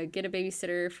 get a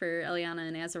babysitter for Eliana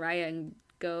and Azariah and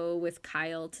go with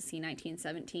Kyle to see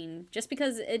 1917. Just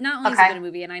because it not only is a good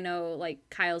movie, and I know like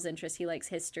Kyle's interest, he likes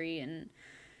history and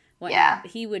whatnot.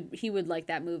 He would like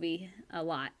that movie a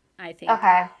lot, I think.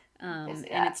 Okay. And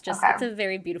it's just it's a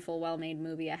very beautiful, well-made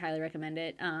movie. I highly recommend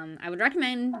it. I would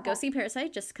recommend go see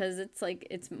Parasite just because it's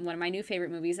one of my new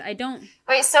favorite movies.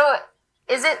 Wait, so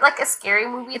is it like a scary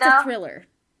movie though? It's a thriller.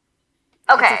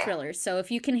 Okay. It's a thriller. So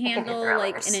if you can handle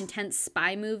like an intense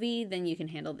spy movie, then you can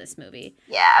handle this movie.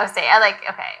 Yeah, I would say I like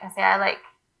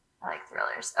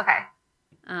thrillers. Okay.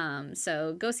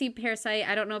 So go see Parasite.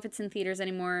 I don't know if it's in theaters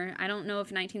anymore. I don't know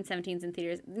if 1917 is in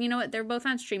theaters. You know what? They're both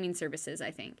on streaming services, I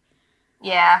think.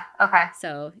 Yeah, okay.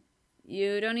 So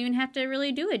you don't even have to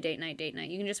really do a date night.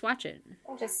 You can just watch it.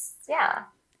 Put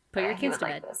your kids to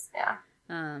bed. This. Yeah.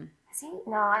 Has he?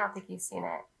 No, I don't think he's seen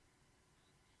it.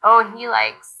 Oh, he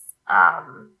likes, at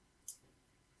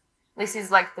least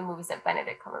he's like the movies that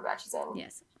Benedict Cumberbatch is in.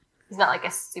 Yes. He's not like a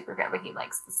super fan, but he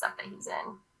likes the stuff that he's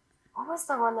in. What was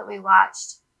the one that we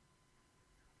watched?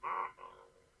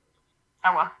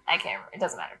 Oh, well, I can't remember. It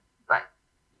doesn't matter. But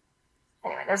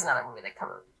anyway, there's another movie that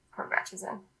Cumberbatch is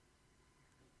in.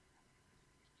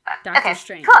 Doctor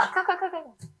Strange. Cool.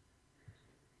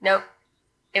 Nope.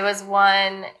 It was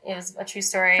a true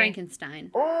story.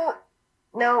 Frankenstein. Oh,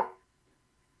 no.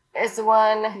 It's the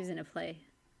one. Who's in a play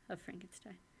of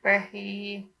Frankenstein. Where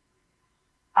he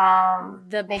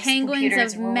the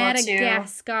penguins of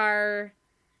Madagascar.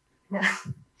 No.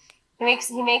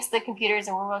 He makes the computers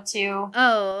in World War II.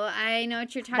 Oh, I know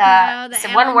what you're talking about. It's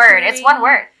one word. It's one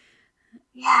word.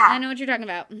 Yeah. I know what you're talking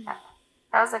about.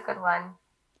 That was a good one.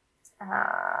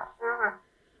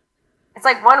 It's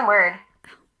like one word.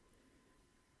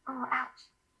 Oh, ouch.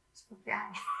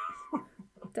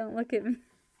 Don't look at me.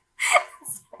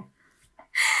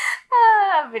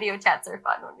 Video chats are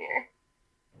fun when you're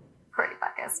recording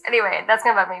podcasts. Anyway, that's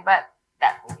kind of about me, but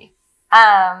that movie.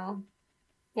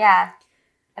 Yeah.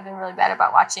 I've been really bad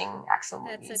about watching actual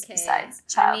movies besides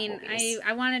child movies.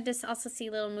 I wanted to also see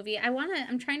a little movie.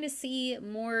 I'm trying to see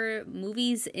more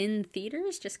movies in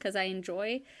theaters just because I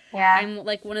enjoy. Yeah. I'm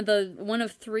like one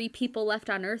of 3 people left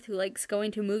on Earth who likes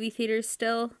going to movie theaters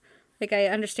still. Like, I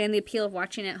understand the appeal of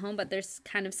watching at home, but there's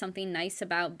kind of something nice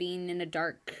about being in a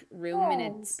dark room and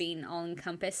it's Yes. being all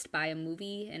encompassed by a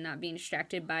movie and not being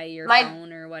distracted by your My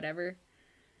phone or whatever.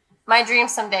 my dream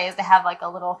someday is to have like a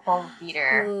little home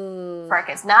theater Ooh. for our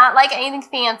kids. Not like anything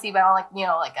fancy, but like,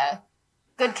 like a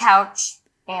good couch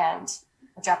and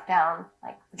a drop down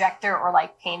like projector or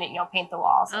like paint the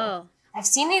walls. Oh. I've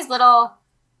seen these little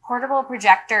portable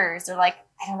projectors. They're like,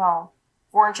 I don't know,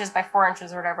 4 inches by 4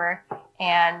 inches or whatever.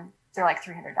 And they're like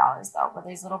 $300 though. But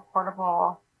these little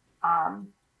portable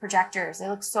projectors, they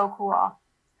look so cool.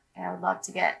 And I would love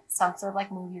to get some sort of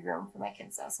like movie room for my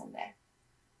kids though someday.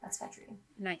 That's my dream.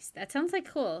 Nice. That sounds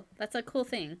like cool. That's a cool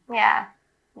thing. Yeah.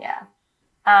 Yeah.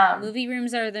 Movie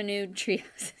rooms are the new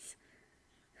treehouses.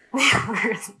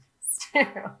 It's true.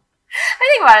 I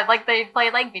think about it, like they play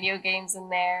like video games in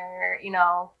there,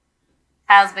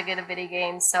 as big of video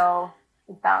games, so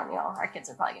we found, our kids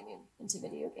are probably gonna be into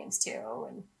video games too.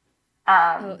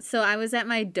 And so I was at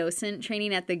my docent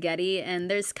training at the Getty, and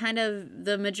there's kind of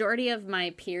the majority of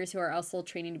my peers who are also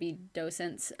training to be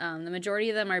docents. The majority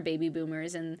of them are baby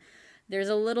boomers, and there's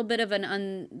a little bit of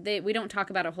we don't talk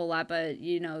about it a whole lot, but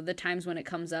the times when it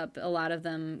comes up, a lot of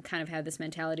them kind of have this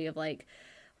mentality of like,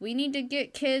 we need to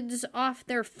get kids off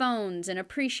their phones and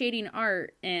appreciating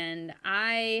art. And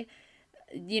I,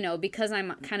 because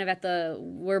I'm kind of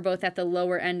we're both at the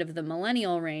lower end of the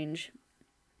millennial range,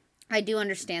 I do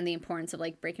understand the importance of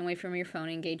like breaking away from your phone,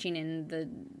 engaging in the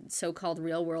so-called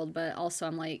real world, but also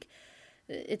I'm like,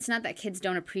 it's not that kids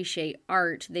don't appreciate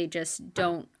art, they just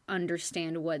don't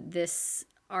understand what this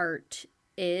art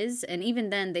is. And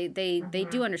even then they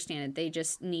do understand it, they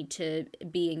just need to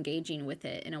be engaging with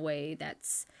it in a way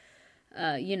that's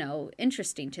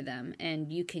interesting to them,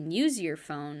 and you can use your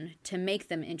phone to make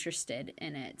them interested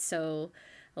in it. So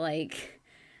like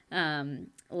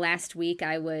last week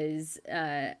I was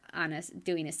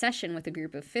doing a session with a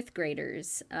group of 5th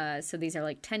graders, so these are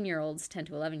like 10 to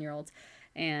 11-year-olds.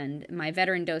 And my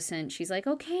veteran docent, she's like,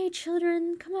 okay,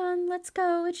 children, come on, let's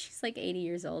go. And she's like 80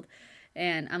 years old.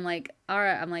 And I'm like, all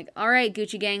right,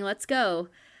 Gucci gang, let's go.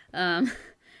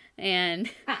 And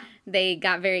they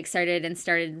got very excited and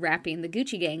started rapping the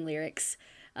Gucci Gang lyrics.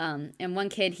 And one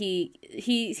kid,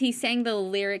 he sang the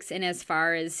lyrics in as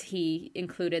far as he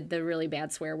included the really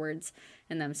bad swear words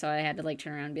in them. So I had to like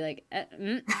turn around and be like,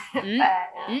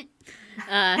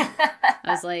 I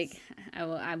was like,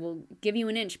 I will give you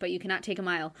an inch, but you cannot take a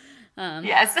mile.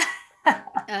 Yes.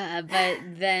 But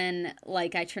then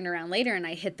like I turned around later and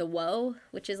I hit the whoa,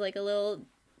 which is like a little,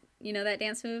 that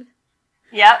dance move.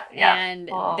 Yep. And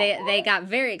they got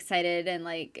very excited, and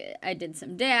like I did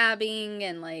some dabbing,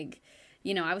 and like,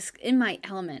 I was in my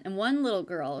element. And one little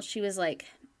girl, she was like,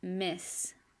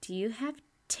 Miss, do you have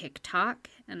TikTok?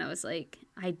 And I was like,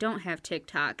 I don't have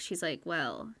TikTok. She's like,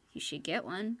 well, you should get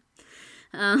one.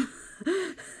 But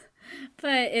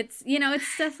it's, it's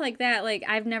stuff like that. Like,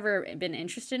 I've never been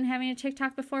interested in having a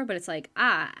TikTok before, but it's like,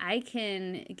 I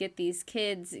can get these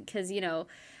kids, because,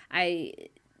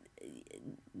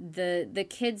 the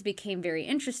kids became very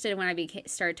interested when I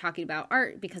started talking about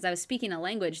art, because I was speaking a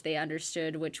language they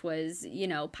understood, which was,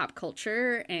 pop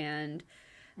culture and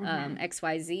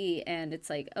XYZ. And it's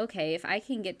like, okay, if I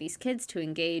can get these kids to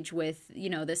engage with,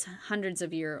 this hundreds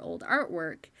of year old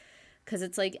artwork, because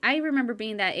it's like, I remember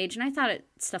being that age and I thought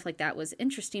stuff like that was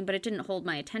interesting, but it didn't hold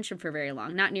my attention for very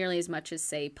long. Not nearly as much as,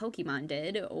 say, Pokemon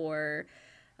did, or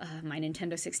my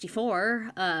Nintendo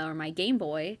 64, or my Game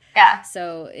Boy. Yeah.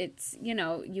 So it's,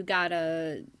 you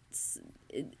gotta,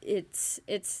 it's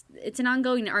an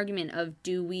ongoing argument of,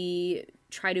 do we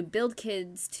try to build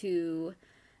kids to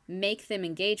make them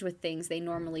engage with things they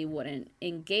normally wouldn't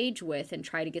engage with and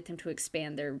try to get them to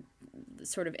expand their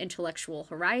sort of intellectual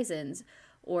horizons?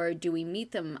 Or do we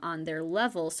meet them on their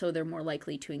level so they're more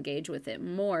likely to engage with it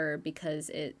more because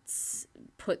it's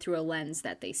put through a lens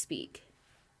that they speak?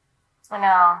 I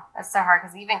know. That's so hard,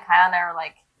 because even Kyle and I were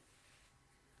like,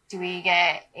 do we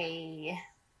get a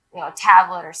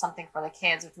tablet or something for the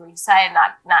kids, which we decided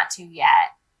not to yet.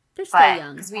 They're still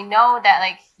young. Because we know that,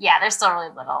 like, yeah, they're still really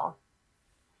little.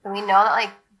 But we know that,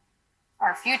 like,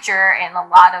 our future and a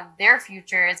lot of their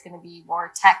future is going to be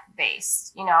more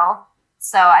tech-based,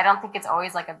 So I don't think it's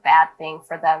always, like, a bad thing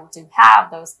for them to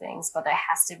have those things, but there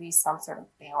has to be some sort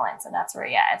of balance. And that's where,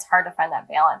 it's hard to find that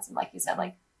balance. And like you said,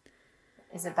 like,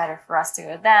 is it better for us to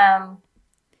go to them?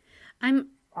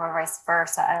 Or vice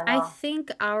versa? I don't know. I think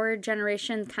our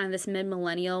generation, kind of this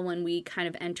mid-millennial, when we kind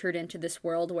of entered into this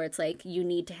world where it's like you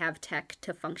need to have tech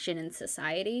to function in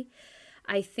society,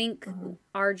 I think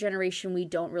our generation, we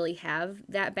don't really have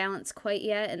that balance quite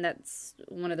yet, and that's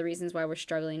one of the reasons why we're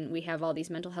struggling. We have all these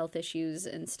mental health issues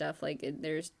and stuff. Like,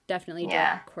 there's definitely a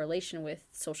direct correlation with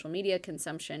social media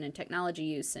consumption and technology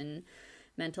use and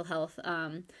mental health.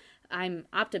 I'm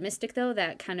optimistic, though,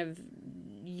 that kind of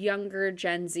younger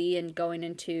Gen Z and going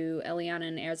into Eliana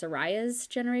and Azariah's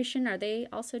generation, are they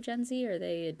also Gen Z, or are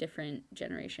they a different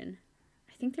generation?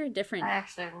 I think they're a different. I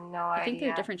actually have no idea. I think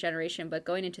they're a different generation, but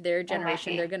going into their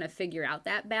generation, they're going to figure out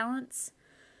that balance.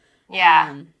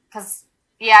 Yeah, because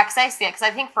I see it. Because I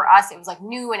think for us, it was like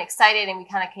new and excited, and we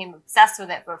kind of became obsessed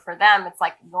with it. But for them, it's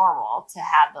like normal to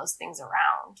have those things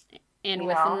around. And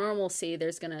with the normalcy,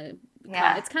 there's going to...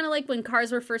 It's kind of like when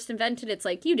cars were first invented. It's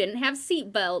like you didn't have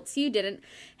seat belts. You didn't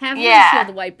have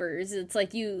windshield wipers. It's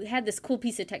like you had this cool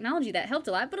piece of technology that helped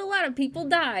a lot, but a lot of people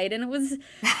died, and it was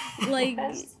like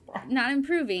not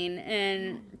improving.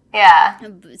 And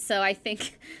so I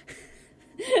think...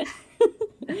 I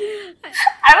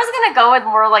was going to go with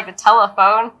more like the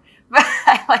telephone, but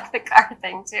I like the car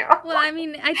thing too. Well, I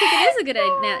mean, I think it is a good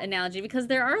analogy because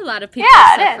there are a lot of people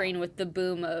suffering with the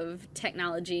boom of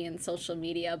technology and social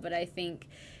media, but I think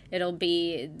it'll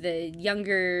be the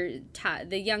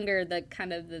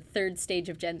kind of the third stage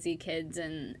of Gen Z kids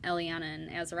and Eliana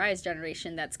and Azariah's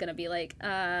generation that's going to be like,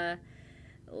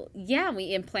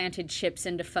 we implanted chips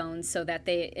into phones so that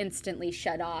they instantly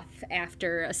shut off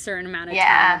after a certain amount of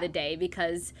time of the day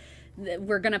because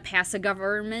we're going to pass a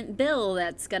government bill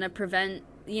that's going to prevent,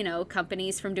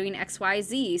 companies from doing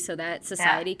XYZ so that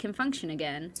society can function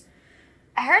again.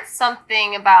 I heard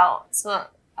something about,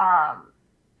 I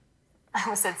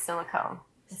almost said Silicon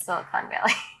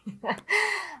Valley,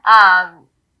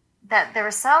 that there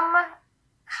was some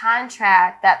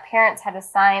contract that parents had to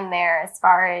sign there as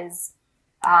far as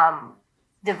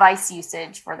device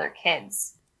usage for their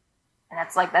kids. And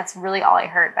that's really all I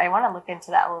heard. But I want to look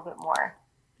into that a little bit more.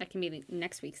 That can be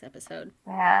next week's episode.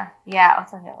 Yeah, I'll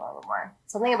talk about a little bit more.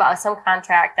 Something about some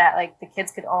contract that like the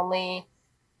kids could only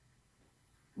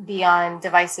be on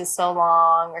devices so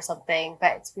long or something,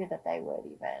 but it's weird that they would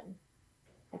even.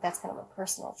 Like that's kind of a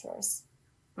personal choice.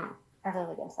 I have to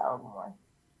look into that a little more.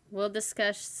 We'll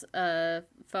discuss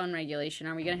phone regulation.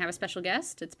 Are we going to have a special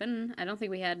guest? I don't think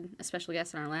we had a special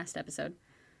guest in our last episode.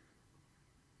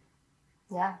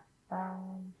 Yeah. Who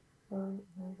are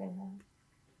we going to have?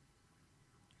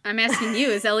 I'm asking you,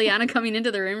 is Eliana coming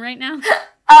into the room right now?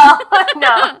 Oh,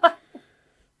 no.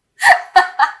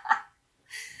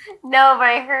 No, but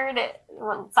I heard it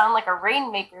sound like a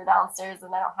rainmaker downstairs,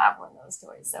 and I don't have one of those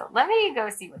toys. So let me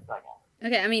go see what's going on.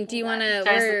 Okay, I mean, do you want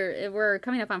to... We're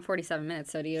coming up on 47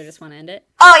 minutes, so do you just want to end it?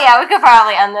 Oh, yeah, we could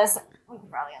probably end this.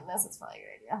 It's probably a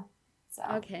good idea. So.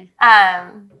 Okay.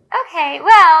 Okay,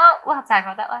 well, we'll have to talk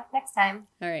about that next time.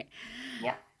 All right.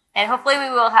 Yep. And hopefully we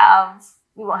won't have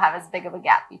as big of a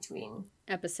gap between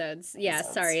episodes. Yeah,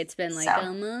 sorry, it's been like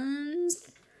a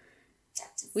month.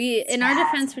 In our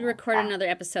defense, we recorded another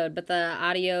episode, but the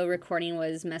audio recording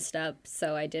was messed up,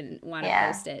 so I didn't want to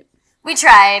post it. We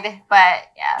tried, but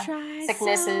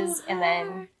sicknesses, and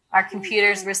then our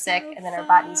computers were sick, and then our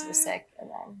bodies were sick, and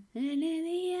then... And in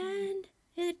the end,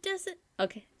 it doesn't...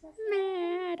 Okay.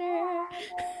 Matter.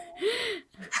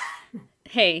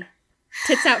 Hey,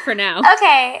 tits out for now.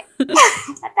 Okay. That's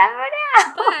for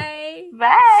now. Bye.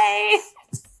 Bye.